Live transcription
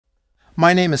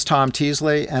My name is Tom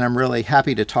Teasley, and I'm really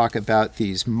happy to talk about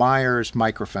these Myers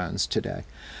microphones today.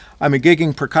 I'm a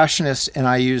gigging percussionist, and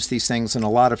I use these things in a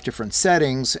lot of different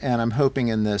settings, and I'm hoping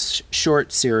in this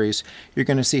short series you're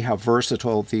going to see how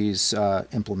versatile these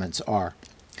implements are.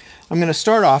 I'm going to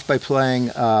start off by playing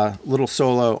a little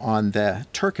solo on the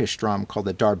Turkish drum called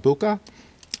the darbuka,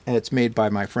 and it's made by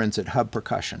my friends at Hub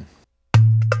Percussion.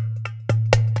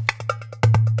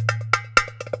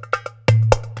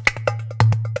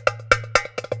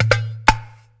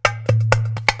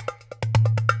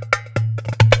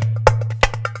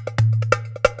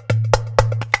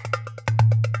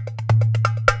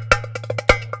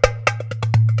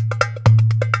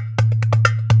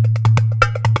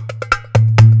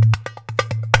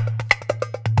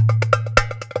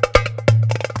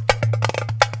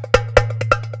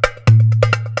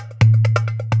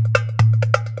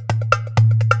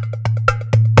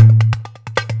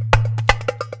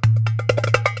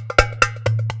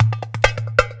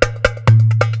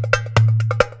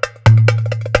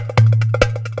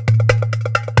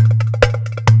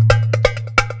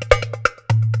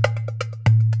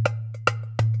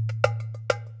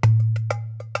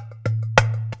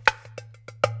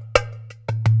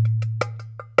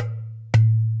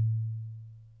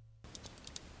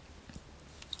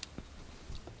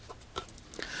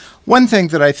 One thing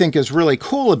that I think is really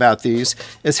cool about these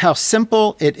is how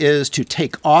simple it is to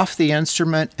take off the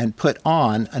instrument and put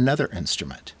on another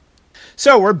instrument.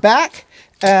 So we're back,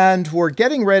 and we're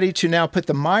getting ready to now put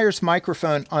the Myers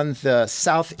microphone on the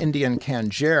South Indian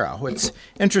kanjira. What's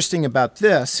interesting about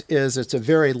this is it's a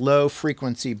very low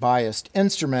frequency biased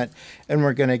instrument, and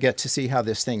we're going to get to see how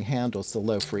this thing handles the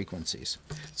low frequencies.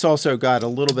 It's also got a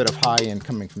little bit of high end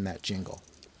coming from that jingle.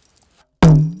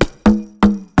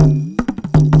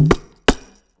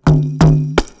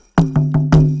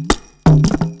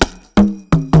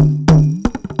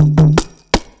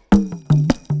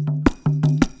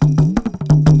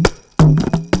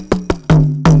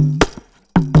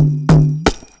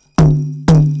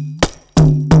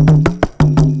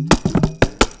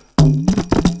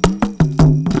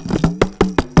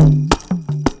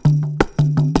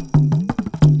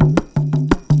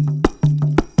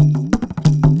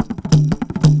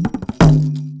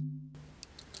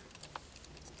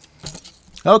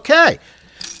 Okay,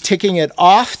 taking it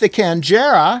off the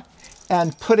kanjira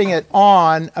and putting it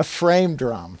on a frame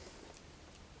drum.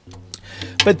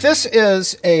 But this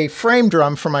is a frame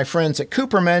drum from my friends at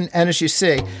Cooperman, and as you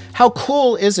see, how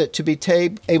cool is it to be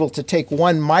able to take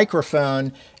one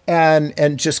microphone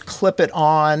and just clip it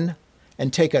on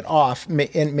and take it off,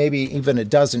 and maybe even a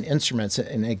dozen instruments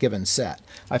in a given set.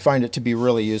 I find it to be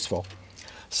really useful.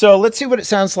 So let's see what it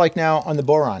sounds like now on the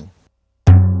boron.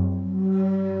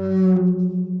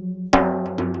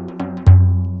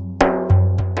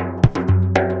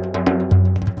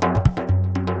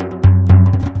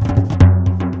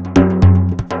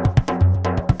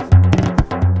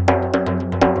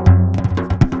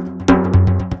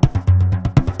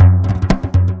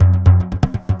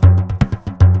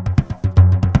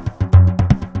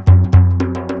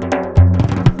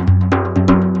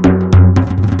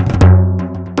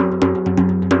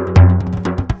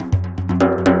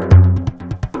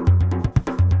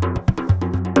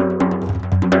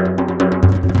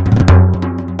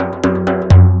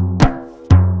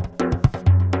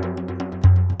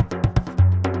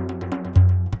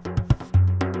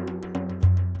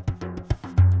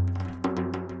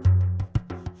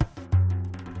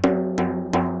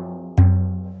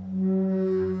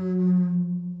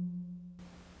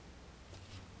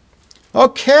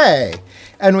 Okay,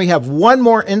 and we have one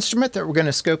more instrument that we're going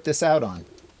to scope this out on.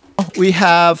 We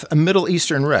have a Middle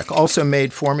Eastern rick, also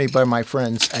made for me by my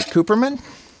friends at Cooperman.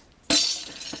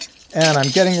 And I'm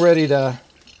getting ready to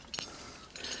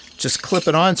just clip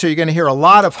it on, so you're going to hear a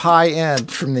lot of high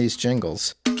end from these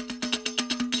jingles.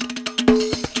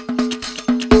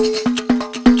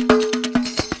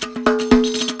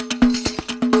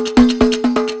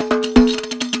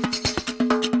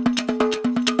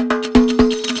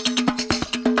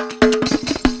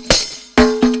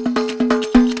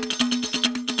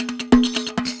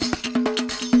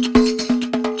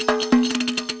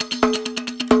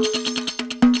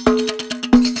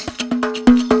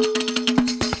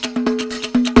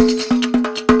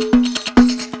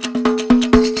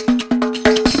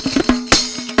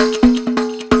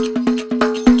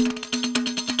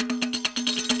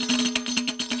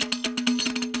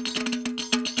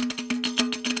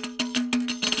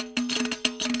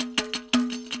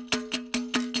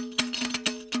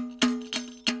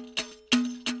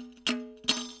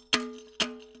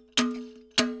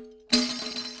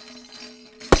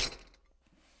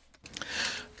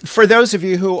 For those of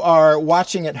you who are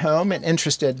watching at home and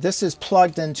interested, this is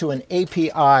plugged into an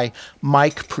API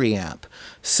mic preamp.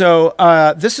 So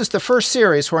this is the first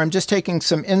series where I'm just taking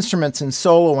some instruments and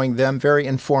soloing them very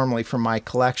informally from my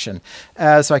collection.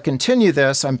 As I continue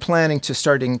this, I'm planning to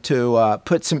starting to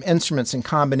put some instruments in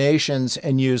combinations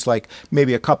and use like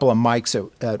maybe a couple of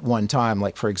mics at one time,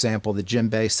 like for example the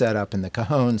djembe setup and the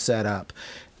cajon setup,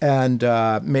 and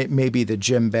maybe the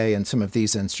djembe and some of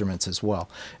these instruments as well.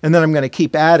 And then I'm going to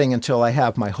keep adding until I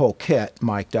have my whole kit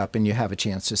mic'd up and you have a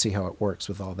chance to see how it works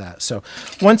with all that. So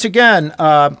once again,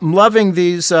 I'm loving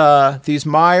these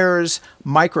Myers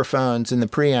microphones and the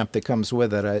preamp that comes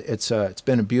with it. It's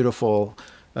been a beautiful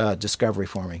discovery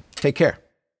for me. Take care.